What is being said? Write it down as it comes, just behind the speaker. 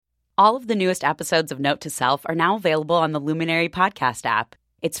All of the newest episodes of Note to Self are now available on the Luminary podcast app.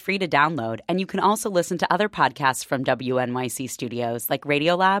 It's free to download, and you can also listen to other podcasts from WNYC Studios like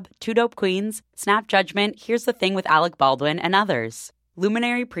Radiolab, Two Dope Queens, Snap Judgment, Here's the Thing with Alec Baldwin, and others.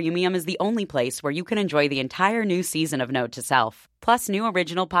 Luminary Premium is the only place where you can enjoy the entire new season of Note to Self, plus new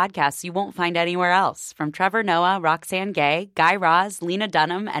original podcasts you won't find anywhere else, from Trevor Noah, Roxanne Gay, Guy Raz, Lena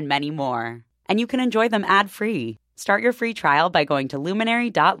Dunham, and many more. And you can enjoy them ad-free. Start your free trial by going to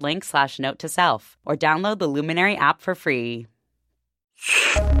luminary.link/note-to-self or download the Luminary app for free.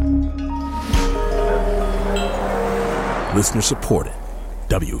 Listener supported.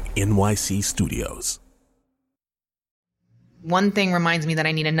 WNYC Studios. One thing reminds me that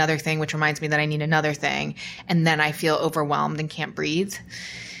I need another thing, which reminds me that I need another thing. And then I feel overwhelmed and can't breathe.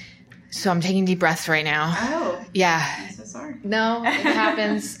 So I'm taking deep breaths right now. Oh. Yeah. I'm so sorry. No, it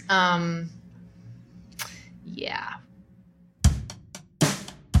happens. Yeah.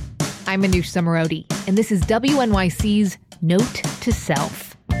 I'm Manoush Zomorodi, and this is WNYC's Note to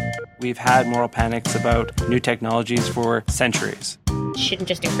Self. We've had moral panics about new technologies for centuries. Shouldn't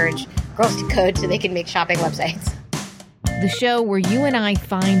just encourage girls to code so they can make shopping websites. The show where you and I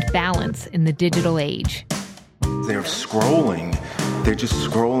find balance in the digital age. They're scrolling. They're just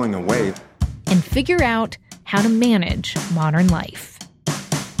scrolling away. And figure out how to manage modern life.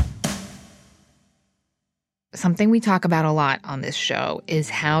 Something we talk about a lot on this show is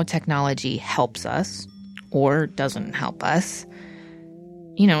how technology helps us or doesn't help us,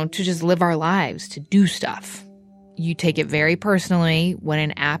 to just live our lives, to do stuff. You take it very personally when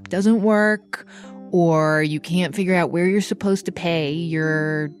an app doesn't work or you can't figure out where you're supposed to pay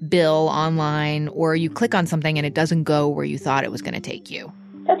your bill online, or you click on something and it doesn't go where you thought it was going to take you.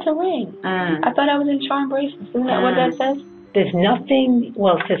 That's a ring. I thought I was in charm bracelets. Isn't that what that says? There's nothing,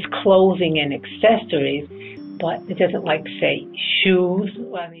 well, it says clothing and accessories, but it doesn't say shoes.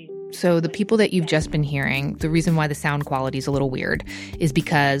 So the people that you've just been hearing, the reason why the sound quality is a little weird is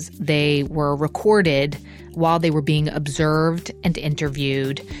because they were recorded while they were being observed and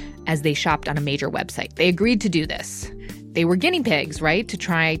interviewed as they shopped on a major website. They agreed to do this. They were guinea pigs, right, to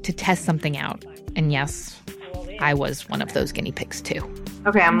try to test something out. And yes, I was one of those guinea pigs too.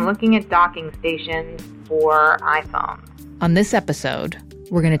 Okay, I'm looking at docking stations for iPhones. On this episode,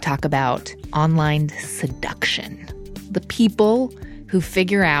 we're going to talk about online seduction. The people who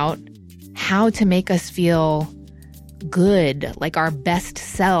figure out how to make us feel good, like our best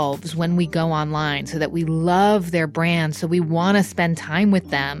selves when we go online, so that we love their brand, so we want to spend time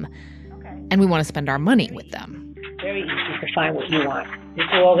with them, and we want to spend our money with them. Very easy to find what you want.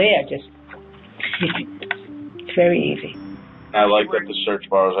 It's all there. It's very easy. I like that the search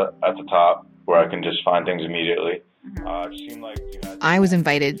bar is at the top, where I can just find things immediately. It seemed like I was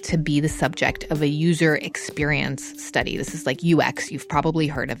invited to be the subject of a user experience study. This is like UX. You've probably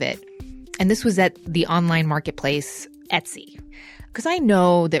heard of it. And this was at the online marketplace Etsy. Because I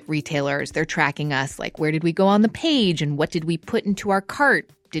know that retailers, they're tracking us, like where did we go on the page and what did we put into our cart?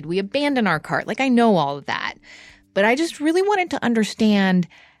 Did we abandon our cart? I know all of that. But I just really wanted to understand,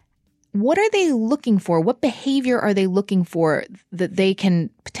 what are they looking for? What behavior are they looking for that they can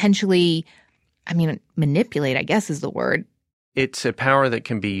potentially, manipulate, I guess is the word. It's a power that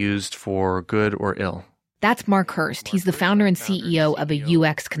can be used for good or ill. That's Mark Hurst. He's the founder and CEO of a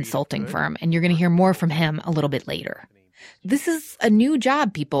UX consulting firm, and you're going to hear more from him a little bit later. This is a new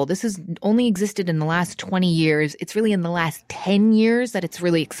job, people. This has only existed in the last 20 years. It's really in the last 10 years that it's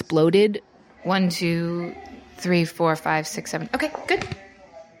really exploded. 1, 2, 3, 4, 5, 6, 7. Okay, good.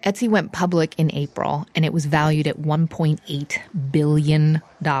 Etsy went public in April, and it was valued at $1.8 billion.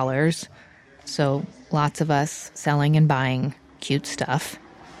 So lots of us selling and buying cute stuff.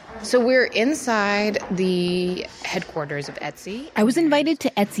 So we're inside the headquarters of Etsy. I was invited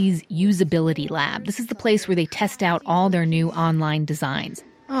to Etsy's usability lab. This is the place where they test out all their new online designs.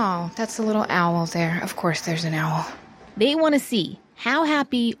 Oh, that's a little owl there. Of course there's an owl. They want to see how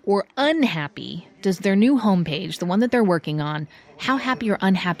happy or unhappy does their new homepage, the one that they're working on, how happy or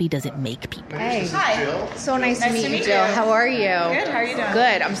unhappy does it make people? Hey. Hi. So nice to meet you, Jill. How are you? Good. How are you doing?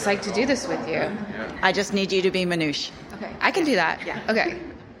 Good. I'm psyched to do this with you. I just need you to be Manoush. Okay. I can do that. Yeah. Okay.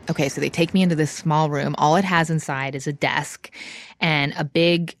 Okay, so they take me into this small room. All it has inside is a desk and a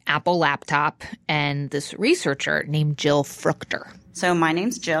big Apple laptop and this researcher named Jill Fruchter. So my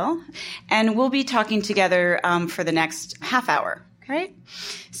name's Jill, and we'll be talking together for the next half hour. Okay?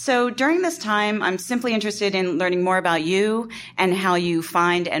 So during this time, I'm simply interested in learning more about you and how you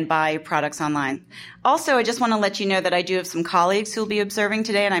find and buy products online. Also, I just want to let you know that I do have some colleagues who will be observing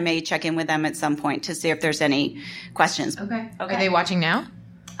today, and I may check in with them at some point to see if there's any questions. Okay. Are they watching now?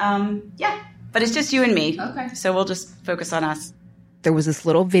 Yeah, but it's just you and me. Okay. So we'll just focus on us. there was this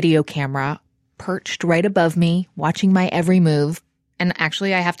little video camera perched right above me, watching my every move. And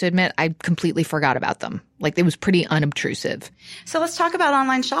actually, I have to admit, I completely forgot about them. Like, it was pretty unobtrusive. So let's talk about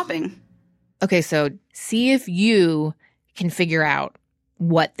online shopping. Okay, so see if you can figure out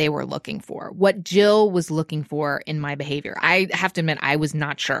what they were looking for, what Jill was looking for in my behavior. I have to admit, I was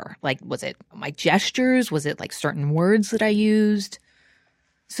not sure. Like, was it my gestures? Was it like certain words that I used?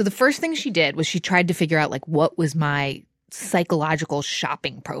 So the first thing she did was she tried to figure out like what was my psychological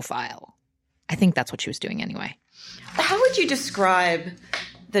shopping profile. I think that's what she was doing anyway. How would you describe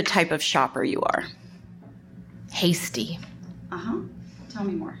the type of shopper you are? Hasty. Uh-huh. Tell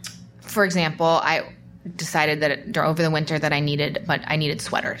me more. For example, I decided that over the winter that I needed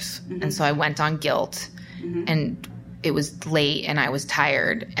sweaters. Mm-hmm. And so I went on Gilt, and it was late and I was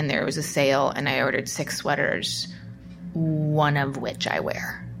tired, and there was a sale, and I ordered 6 sweaters, one of which I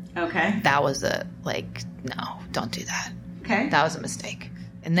wear. Okay. That was no, don't do that. Okay. That was a mistake.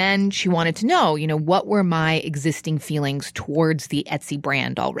 And then she wanted to know, what were my existing feelings towards the Etsy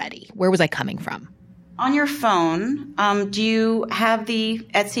brand already? Where was I coming from? On your phone, do you have the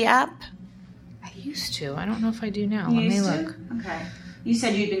Etsy app? I used to. I don't know if I do now. Let me look. Okay. You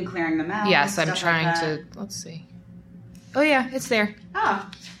said you'd been clearing them out. Yes, I'm trying to. Let's see. Oh, yeah, it's there. Oh.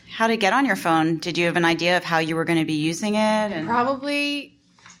 How to get on your phone? Did you have an idea of how you were going to be using it? Probably.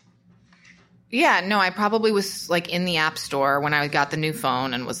 Yeah, no, I probably was like in the App Store when I got the new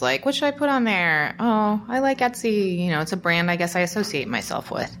phone and was like, what should I put on there? Oh, I like Etsy. It's a brand I guess I associate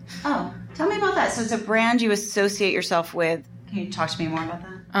myself with. Oh, tell me about that. So it's a brand you associate yourself with. Can you talk to me more about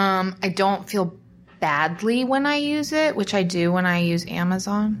that? I don't feel badly when I use it, which I do when I use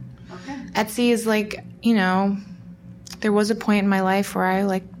Amazon. Okay. Etsy is like, there was a point in my life where I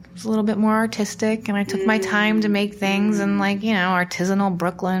was a little bit more artistic, and I took my time to make things, and artisanal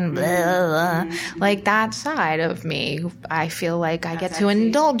Brooklyn, blah, blah, blah. Like that side of me, I feel like I get to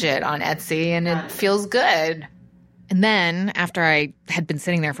indulge it on Etsy, and it feels good. And then after I had been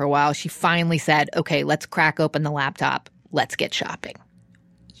sitting there for a while, she finally said, okay, let's crack open the laptop. Let's get shopping.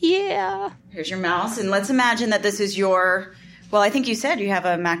 Yeah. Here's your mouse, and let's imagine that this is your... Well, I think you said you have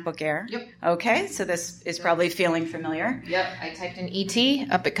a MacBook Air. Yep. Okay, so this is probably feeling familiar. Yep, I typed in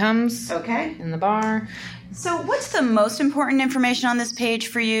ET, up it comes. Okay. In the bar. So what's the most important information on this page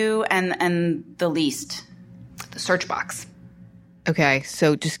for you and the least? The search box. Okay,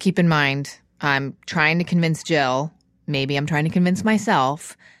 so just keep in mind, I'm trying to convince Jill, maybe I'm trying to convince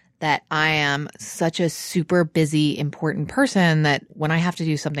myself, that I am such a super busy, important person that when I have to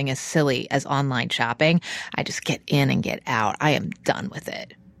do something as silly as online shopping, I just get in and get out. I am done with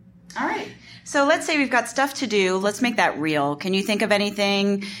it. All right. So let's say we've got stuff to do. Let's make that real. Can you think of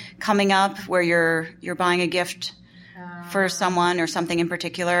anything coming up where you're buying a gift for someone or something in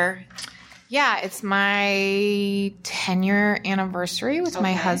particular? Yeah, it's my 10-year anniversary with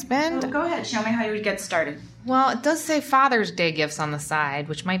my husband. Well, go ahead. Show me how you would get started. Well, it does say Father's Day gifts on the side,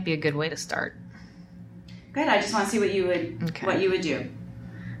 which might be a good way to start. Good. I just want to see what you would do.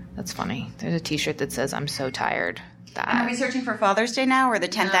 That's funny. There's a T-shirt that says "I'm so tired." Are we searching for Father's Day now or the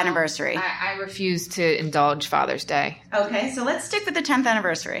 10th anniversary? I refuse to indulge Father's Day. Okay, so let's stick with the 10th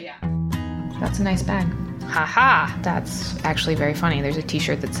anniversary. Yeah. That's a nice bag. Haha, that's actually very funny. There's a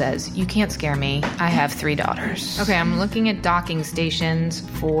T-shirt that says, "You can't scare me. I have 3 daughters." Okay, I'm looking at docking stations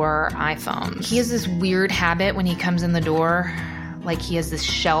for iPhones. He has this weird habit when he comes in the door. Like he has this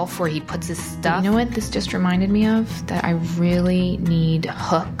shelf where he puts his stuff. You know what this just reminded me of? That I really need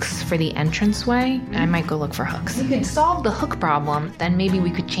hooks for the entranceway. I might go look for hooks. If we could solve the hook problem, then maybe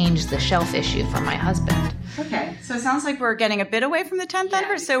we could change the shelf issue for my husband. Okay, so it sounds like we're getting a bit away from the 10th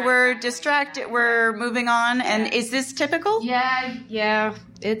anniversary. So we're distracted. We're moving on. And is this typical? Yeah,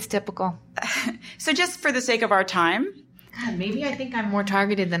 it's typical. So just for the sake of our time. God, maybe I think I'm more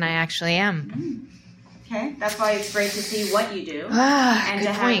targeted than I actually am. Okay, that's why it's great to see what you do and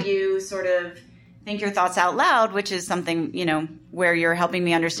to have you sort of think your thoughts out loud, which is something, where you're helping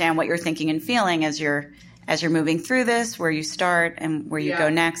me understand what you're thinking and feeling as you're moving through this, where you start and where you go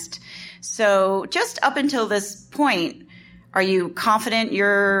next. So just up until this point, are you confident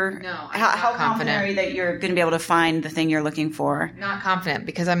how confident are you that you're going to be able to find the thing you're looking for? Not confident,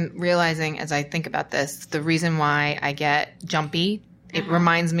 because I'm realizing as I think about this, the reason why I get jumpy,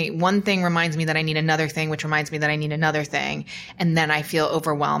 one thing reminds me that I need another thing, which reminds me that I need another thing. And then I feel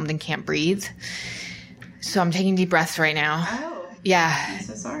overwhelmed and can't breathe. So I'm taking deep breaths right now. Oh. Yeah. I'm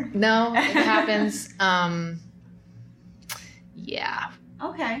so sorry. No, it happens. Yeah.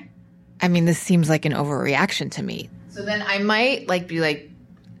 Okay. I mean, this seems like an overreaction to me. So then I might be like,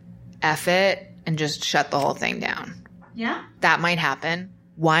 F it and just shut the whole thing down. Yeah. That might happen.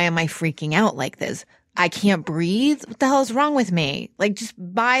 Why am I freaking out like this? I can't breathe. What the hell is wrong with me? Like, just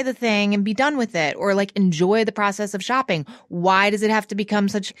buy the thing and be done with it, or like enjoy the process of shopping. Why does it have to become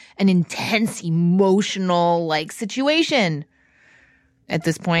such an intense, emotional, like, situation? At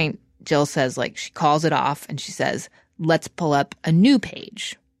this point, Jill says, like, she calls it off and she says, let's pull up a new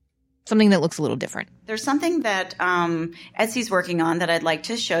page. Something that looks a little different. There's something that Etsy's working on that I'd like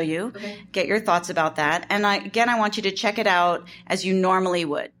to show you. Okay. Get your thoughts about that. And I want you to check it out as you normally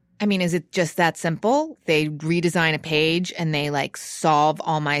would. I mean, is it just that simple? They redesign a page and they like solve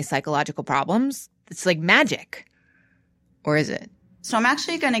all my psychological problems? It's like magic. Or is it? So I'm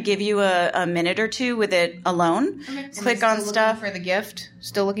actually going to give you a minute or two with it alone. Okay. Click on stuff. For the gift?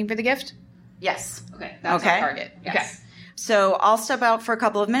 Still looking for the gift? Yes. Okay. That's our target. Yes. Okay. So I'll step out for a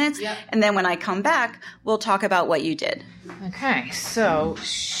couple of minutes, and then when I come back, we'll talk about what you did. Okay. So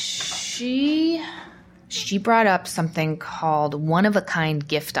she brought up something called one-of-a-kind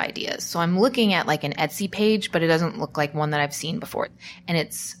gift ideas. So I'm looking at like an Etsy page, but it doesn't look like one that I've seen before. And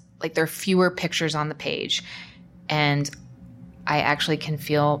it's like there are fewer pictures on the page. And I actually can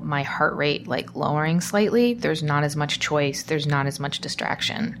feel my heart rate like lowering slightly. There's not as much choice. There's not as much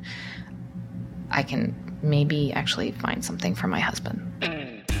distraction. I can maybe actually find something for my husband.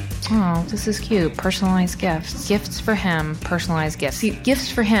 Oh, this is cute. Personalized gifts. Gifts for him. Personalized gifts. See,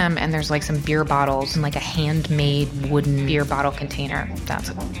 gifts for him, and there's like some beer bottles and like a handmade wooden beer bottle container. That's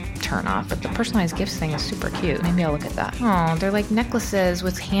a turn off. But the personalized gifts thing is super cute. Maybe I'll look at that. Oh, they're like necklaces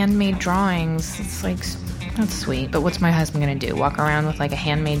with handmade drawings. It's like, that's sweet. But what's my husband going to do? Walk around with like a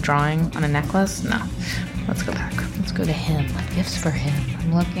handmade drawing on a necklace? No. Let's go back. Let's go to him. Gifts for him.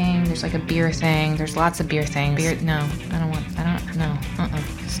 I'm looking. There's like a beer thing. There's lots of beer things. No.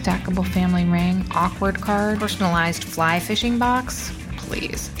 Stackable family ring. Awkward card. Personalized fly fishing box.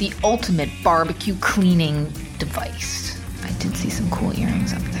 Please. The ultimate barbecue cleaning device. I did see some cool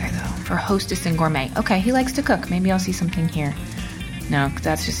earrings up there though. For hostess and gourmet. Okay, he likes to cook. Maybe I'll see something here. No,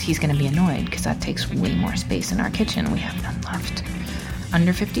 that's just, he's going to be annoyed because that takes way more space in our kitchen. We have none left.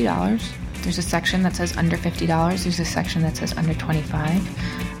 Under $50. There's a section that says under $50. There's a section that says under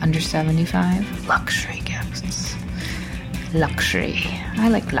 $25, under $75. Luxury gifts. Luxury. I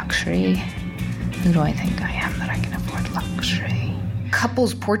like luxury. Who do I think I am that I can afford luxury?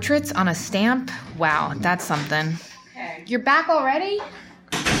 Couples portraits on a stamp. Wow, that's something. Okay. You're back already?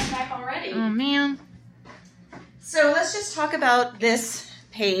 I'm back already. Oh, man. So let's just talk about this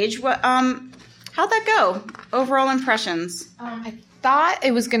page. What, how'd that go? Overall impressions? I thought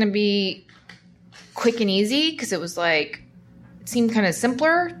it was going to be quick and easy because it was like, it seemed kind of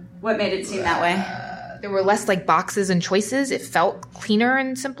simpler. What made it seem that way? There were less like boxes and choices. It felt cleaner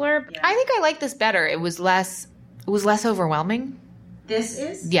and simpler. Yeah. I think I like this better. It was less overwhelming. This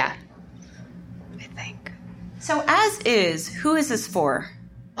is? Yeah. I think. So as is, who is this for?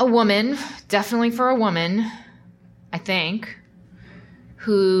 A woman. Definitely for a woman, I think.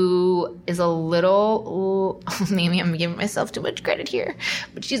 Who is a little, maybe I'm giving myself too much credit here,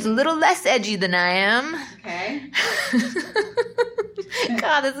 but she's a little less edgy than I am. Okay.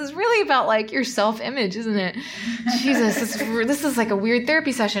 God, this is really about like your self-image, isn't it? Jesus, this is like a weird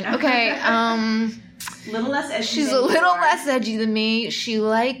therapy session. Okay. Little less edgy. She's a little less edgy than me. She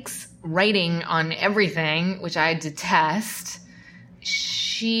likes writing on everything, which I detest.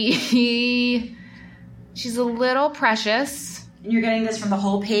 She's a little precious. And you're getting this from the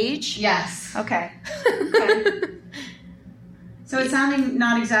whole page? Yes. Okay. So it's sounding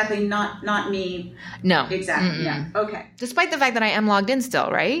not me. No. Exactly. Mm-mm. Yeah. Okay. Despite the fact that I am logged in still,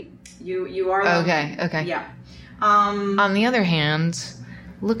 right? You are logged in. Okay. Yeah. On the other hand,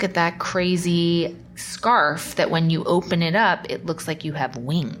 look at that crazy scarf that when you open it up, it looks like you have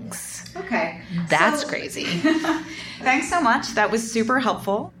wings. Okay. That's crazy. Thanks so much. That was super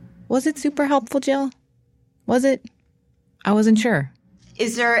helpful. Was it super helpful, Jill? Was it? I wasn't sure.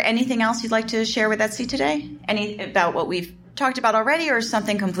 Is there anything else you'd like to share with Etsy today? About what we've talked about already, or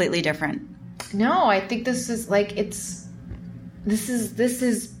something completely different? No, I think this is like this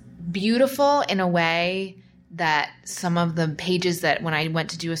is beautiful in a way that some of the pages that when I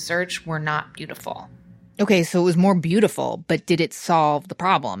went to do a search were not beautiful. Okay, so it was more beautiful, but did it solve the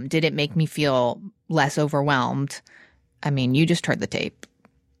problem? Did it make me feel less overwhelmed? I mean, you just heard the tape.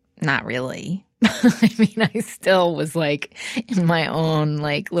 Not really. I mean, I still was like in my own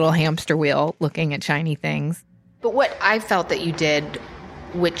like little hamster wheel looking at shiny things. But what I felt that you did,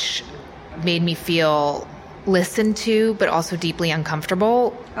 which made me feel listened to but also deeply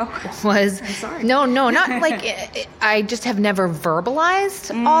uncomfortable, was I'm sorry. No, not like I just have never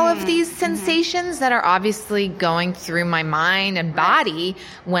verbalized all of these sensations that are obviously going through my mind and body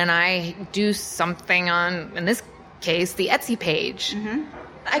when I do something on, in this case, the Etsy page. Mm-hmm.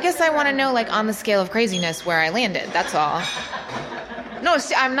 I guess I want to know, like, on the scale of craziness where I landed. That's all. No,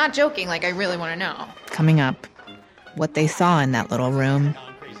 I'm not joking. Like, I really want to know. Coming up, what they saw in that little room.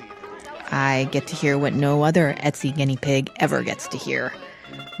 I get to hear what no other Etsy guinea pig ever gets to hear.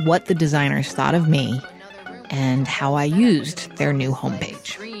 What the designers thought of me and how I used their new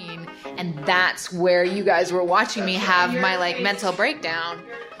homepage. And that's where you guys were watching me have my, like, mental breakdown.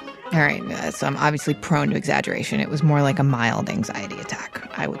 All right, so I'm obviously prone to exaggeration. It was more like a mild anxiety attack,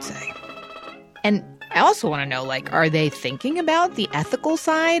 I would say. And I also want to know, like, are they thinking about the ethical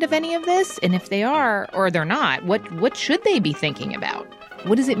side of any of this? And if they are, or they're not, what should they be thinking about?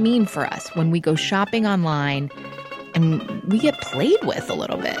 What does it mean for us when we go shopping online and we get played with a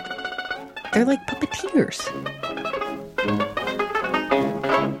little bit? They're like puppeteers.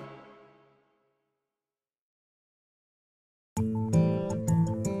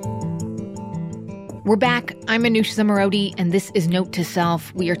 We're back. I'm Anoush Zomorodi, and this is Note to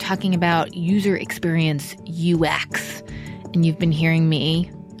Self. We are talking about user experience UX. And you've been hearing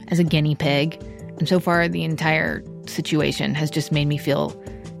me as a guinea pig. And so far, the entire situation has just made me feel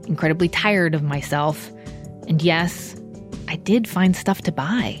incredibly tired of myself. And yes, I did find stuff to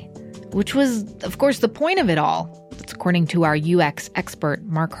buy, which was, of course, the point of it all. That's according to our UX expert,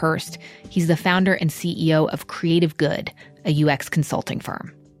 Mark Hurst. He's the founder and CEO of Creative Good, a UX consulting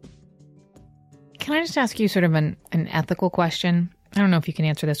firm. Can I just ask you sort of an ethical question? I don't know if you can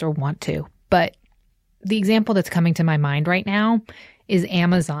answer this or want to, but the example that's coming to my mind right now is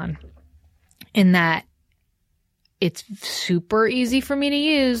Amazon, in that it's super easy for me to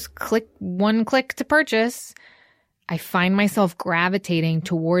use. One click to purchase. I find myself gravitating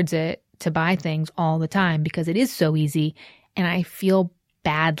towards it to buy things all the time because it is so easy, and I feel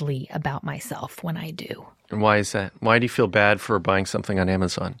badly about myself when I do. And why is that? Why do you feel bad for buying something on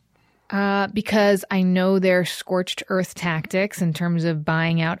Amazon? Because I know their scorched earth tactics in terms of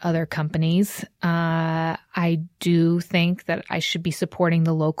buying out other companies. I do think that I should be supporting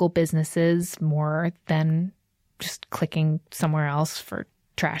the local businesses more than just clicking somewhere else for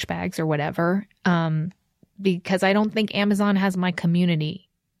trash bags or whatever. Because I don't think Amazon has my community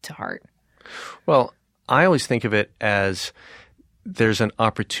to heart. Well, I always think of it as there's an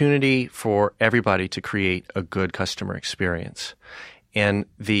opportunity for everybody to create a good customer experience. And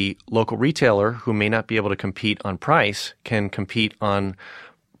the local retailer, who may not be able to compete on price, can compete on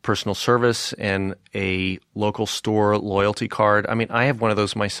personal service and a local store loyalty card. I mean, I have one of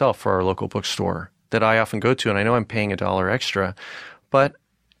those myself for our local bookstore that I often go to, and I know I'm paying $1 extra. But,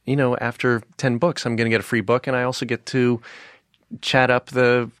 you know, after 10 books, I'm going to get a free book, and I also get to chat up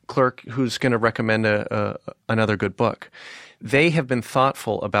the clerk who's going to recommend another good book. They have been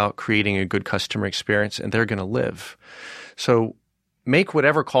thoughtful about creating a good customer experience, and they're going to live. So make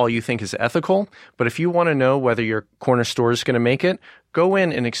whatever call you think is ethical, but if you want to know whether your corner store is going to make it, go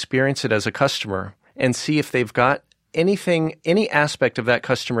in and experience it as a customer and see if they've got anything, any aspect of that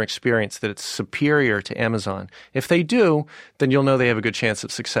customer experience that it's superior to Amazon. If they do, then you'll know they have a good chance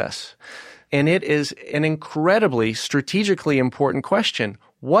of success. And it is an incredibly strategically important question.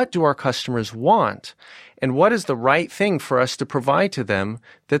 What do our customers want? And what is the right thing for us to provide to them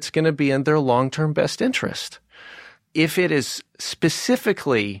that's going to be in their long-term best interest? If it is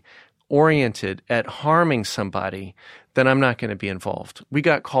specifically oriented at harming somebody, then I'm not going to be involved. We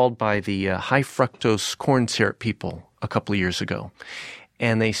got called by the high fructose corn syrup people a couple of years ago.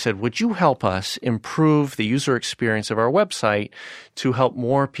 And they said, would you help us improve the user experience of our website to help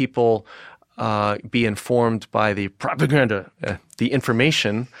more people be informed by the propaganda, the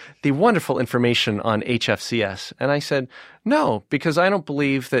information, the wonderful information on HFCS? And I said, no, because I don't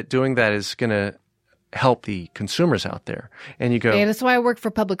believe that doing that is going to help the consumers out there. And you go, yeah, that's why I work for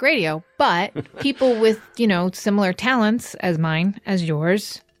public radio. But people with, you know, similar talents as mine, as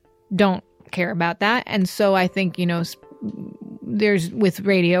yours, don't care about that. And so I think, you know, there's with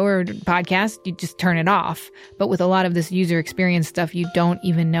radio or podcast, you just turn it off. But with a lot of this user experience stuff, you don't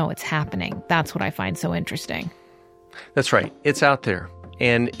even know it's happening. That's what I find so interesting. That's right. It's out there.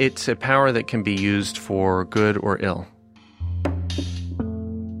 And it's a power that can be used for good or ill.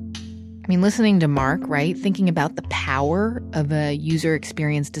 I mean, listening to Mark, right, thinking about the power of a user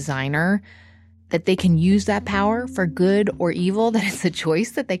experience designer, that they can use that power for good or evil, that it's a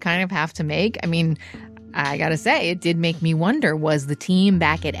choice that they kind of have to make. I mean, I gotta say, it did make me wonder, was the team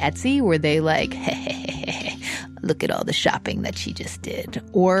back at Etsy, were they like, hey, look at all the shopping that she just did?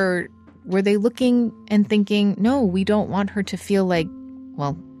 Or were they looking and thinking, no, we don't want her to feel like,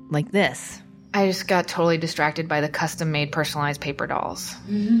 well, like this? I just got totally distracted by the custom-made personalized paper dolls.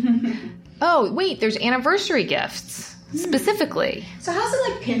 Oh, wait, there's anniversary gifts, specifically. So how's it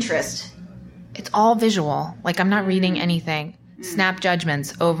like Pinterest? It's all visual. Like, I'm not reading anything. snap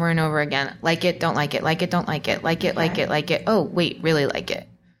judgments over and over again. Like it, don't like it, like it, don't like it, like it, like it, like it. Oh, wait, really like it.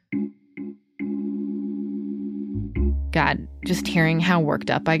 God, just hearing how worked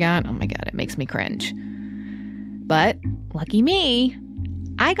up I got, oh my God, it makes me cringe. But lucky me,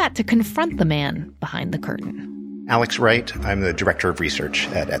 I got to confront the man behind the curtain. Alex Wright, I'm the director of research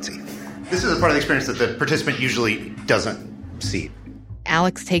at Etsy. This is a part of the experience that the participant usually doesn't see.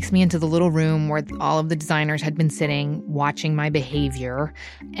 Alex takes me into the little room where all of the designers had been sitting, watching my behavior,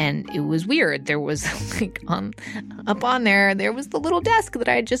 and it was weird. There was, up on there was the little desk that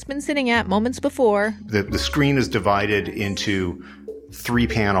I had just been sitting at moments before. The screen is divided into 3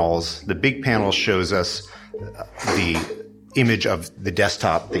 panels. The big panel shows us the image of the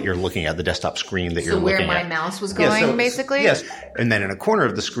desktop that you're looking at, the desktop screen that you're looking at. So where my mouse was going, basically? Yes. And then in a corner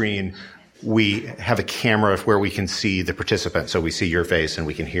of the screen, we have a camera where we can see the participant. So we see your face and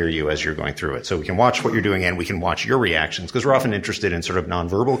we can hear you as you're going through it. So we can watch what you're doing and we can watch your reactions, because we're often interested in sort of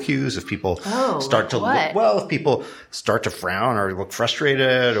nonverbal cues. If people start to if people start to frown or look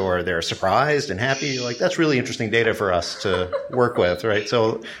frustrated or they're surprised and happy, like that's really interesting data for us to work with, right?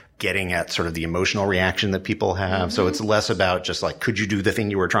 So getting at sort of the emotional reaction that people have. Mm-hmm. So it's less about just like, could you do the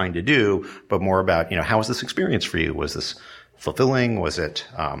thing you were trying to do, but more about, how was this experience for you? Was this fulfilling? Was it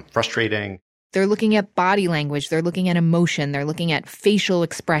frustrating? They're looking at body language. They're looking at emotion. They're looking at facial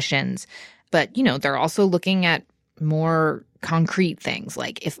expressions. But, they're also looking at more concrete things.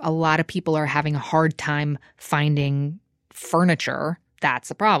 Like if a lot of people are having a hard time finding furniture, that's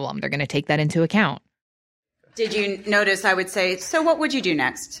a problem. They're going to take that into account. Did you notice I would say, so what would you do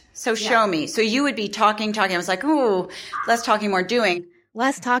next? So show me. So you would be talking. I was like, oh, less talking, more doing.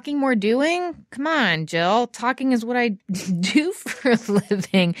 Less talking, more doing? Come on, Jill. Talking is what I do for a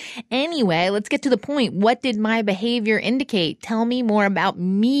living. Anyway, let's get to the point. What did my behavior indicate? Tell me more about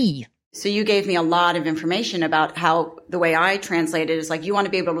me. So you gave me a lot of information about how the way I translate it is like you want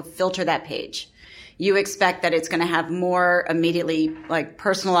to be able to filter that page. You expect that it's going to have more immediately like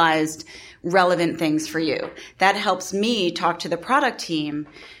personalized, relevant things for you. That helps me talk to the product team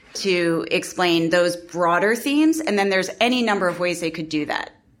to explain those broader themes, and then there's any number of ways they could do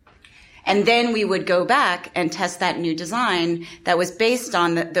that. And then we would go back and test that new design that was based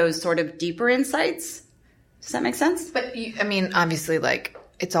on those sort of deeper insights. Does that make sense? But, obviously,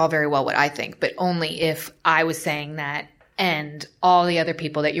 it's all very well what I think, but only if I was saying that and all the other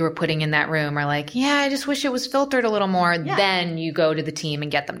people that you were putting in that room are like, yeah, I just wish it was filtered a little more. Yeah. Then you go to the team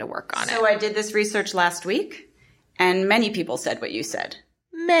and get them to work on it. So I did this research last week, and many people said what you said.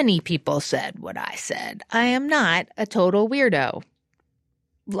 Many people said what I said. I am not a total weirdo.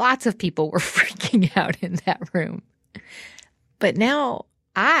 Lots of people were freaking out in that room. But now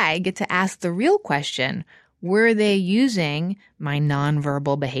I get to ask the real question, were they using my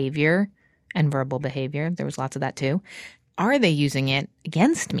nonverbal behavior and verbal behavior? There was lots of that too. Are they using it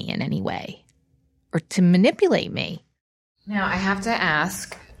against me in any way or to manipulate me? Now, I have to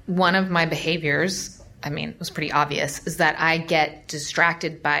ask, one of my behaviors, it was pretty obvious, is that I get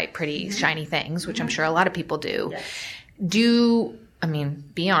distracted by pretty shiny things, which I'm sure a lot of people do. Yes.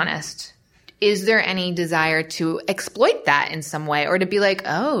 Be honest. Is there any desire to exploit that in some way or to be like,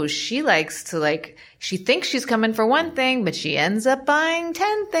 oh, she likes to she thinks she's coming for one thing, but she ends up buying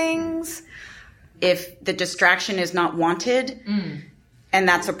 10 things? If the distraction is not wanted and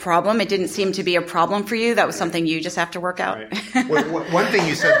that's a problem, it didn't seem to be a problem for you. That was something you just have to work out. Right. One thing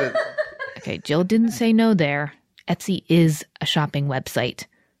you said that... Okay, Jill didn't say no there. Etsy is a shopping website.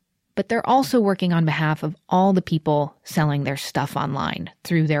 But they're also working on behalf of all the people selling their stuff online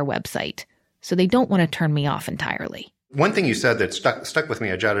through their website. So they don't want to turn me off entirely. One thing you said that stuck with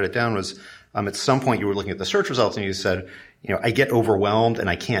me, I jotted it down, was at some point you were looking at the search results and you said, I get overwhelmed and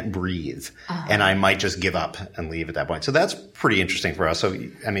I can't breathe. And I might just give up and leave at that point. So that's pretty interesting for us. So,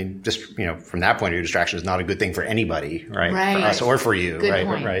 just, from that point of view, distraction is not a good thing for anybody, right? For us or for you, good right?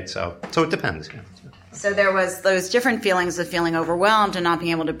 Point. Right. So it depends. So there was those different feelings of feeling overwhelmed and not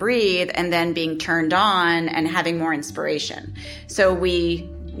being able to breathe and then being turned on and having more inspiration. So we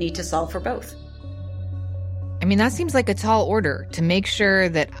need to solve for both. That seems like a tall order to make sure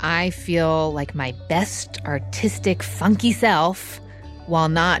that I feel like my best artistic, funky self while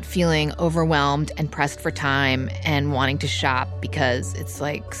not feeling overwhelmed and pressed for time and wanting to shop because it's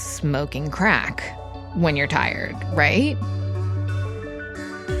like smoking crack when you're tired, right?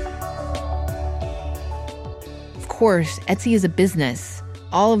 Of course, Etsy is a business.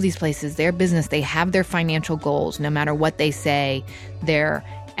 All of these places, their business, they have their financial goals, no matter what they say their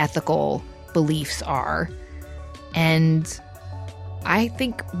ethical beliefs are. And I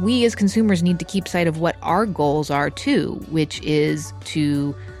think we as consumers need to keep sight of what our goals are too, which is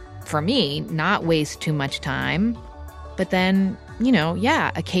to, for me, not waste too much time, But then,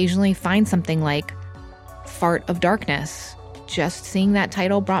 occasionally find something like Fart of Darkness. Just seeing that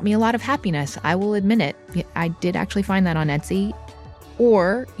title brought me a lot of happiness. I will admit it. I did actually find that on Etsy.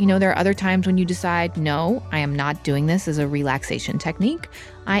 Or, there are other times when you decide, no, I am not doing this as a relaxation technique.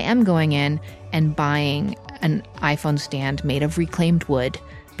 I am going in and buying an iPhone stand made of reclaimed wood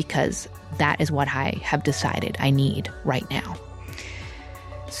because that is what I have decided I need right now.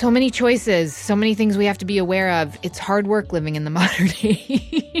 So many choices, so many things we have to be aware of. It's hard work living in the modern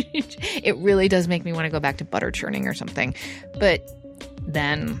age. It really does make me want to go back to butter churning or something. But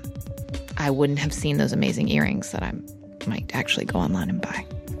then I wouldn't have seen those amazing earrings that I might actually go online and buy.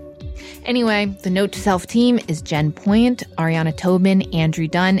 Anyway, the Note to Self team is Jen Poyant, Ariana Tobin, Andrew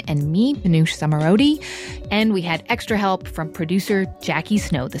Dunn, and me, Manoush Zomorodi. And we had extra help from producer Jackie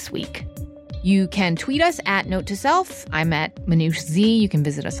Snow this week. You can tweet us at Note to Self. I'm at Manoush Z. You can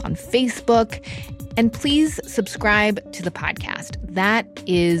visit us on Facebook. And please subscribe to the podcast. That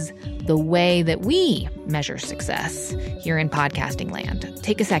is the way that we measure success here in podcasting land.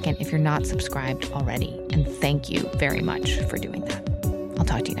 Take a second if you're not subscribed already. And thank you very much for doing that. I'll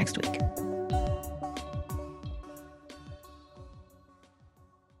talk to you next week.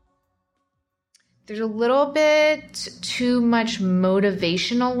 There's a little bit too much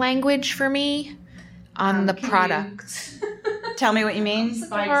motivational language for me on the product. Tell me what you mean.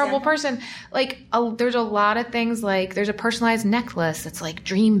 I'm a horrible person. There's a lot of things there's a personalized necklace that's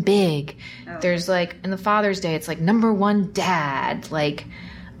dream big. Oh. There's in the Father's Day, it's #1 dad. Bit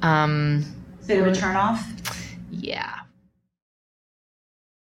of a turn off? Yeah.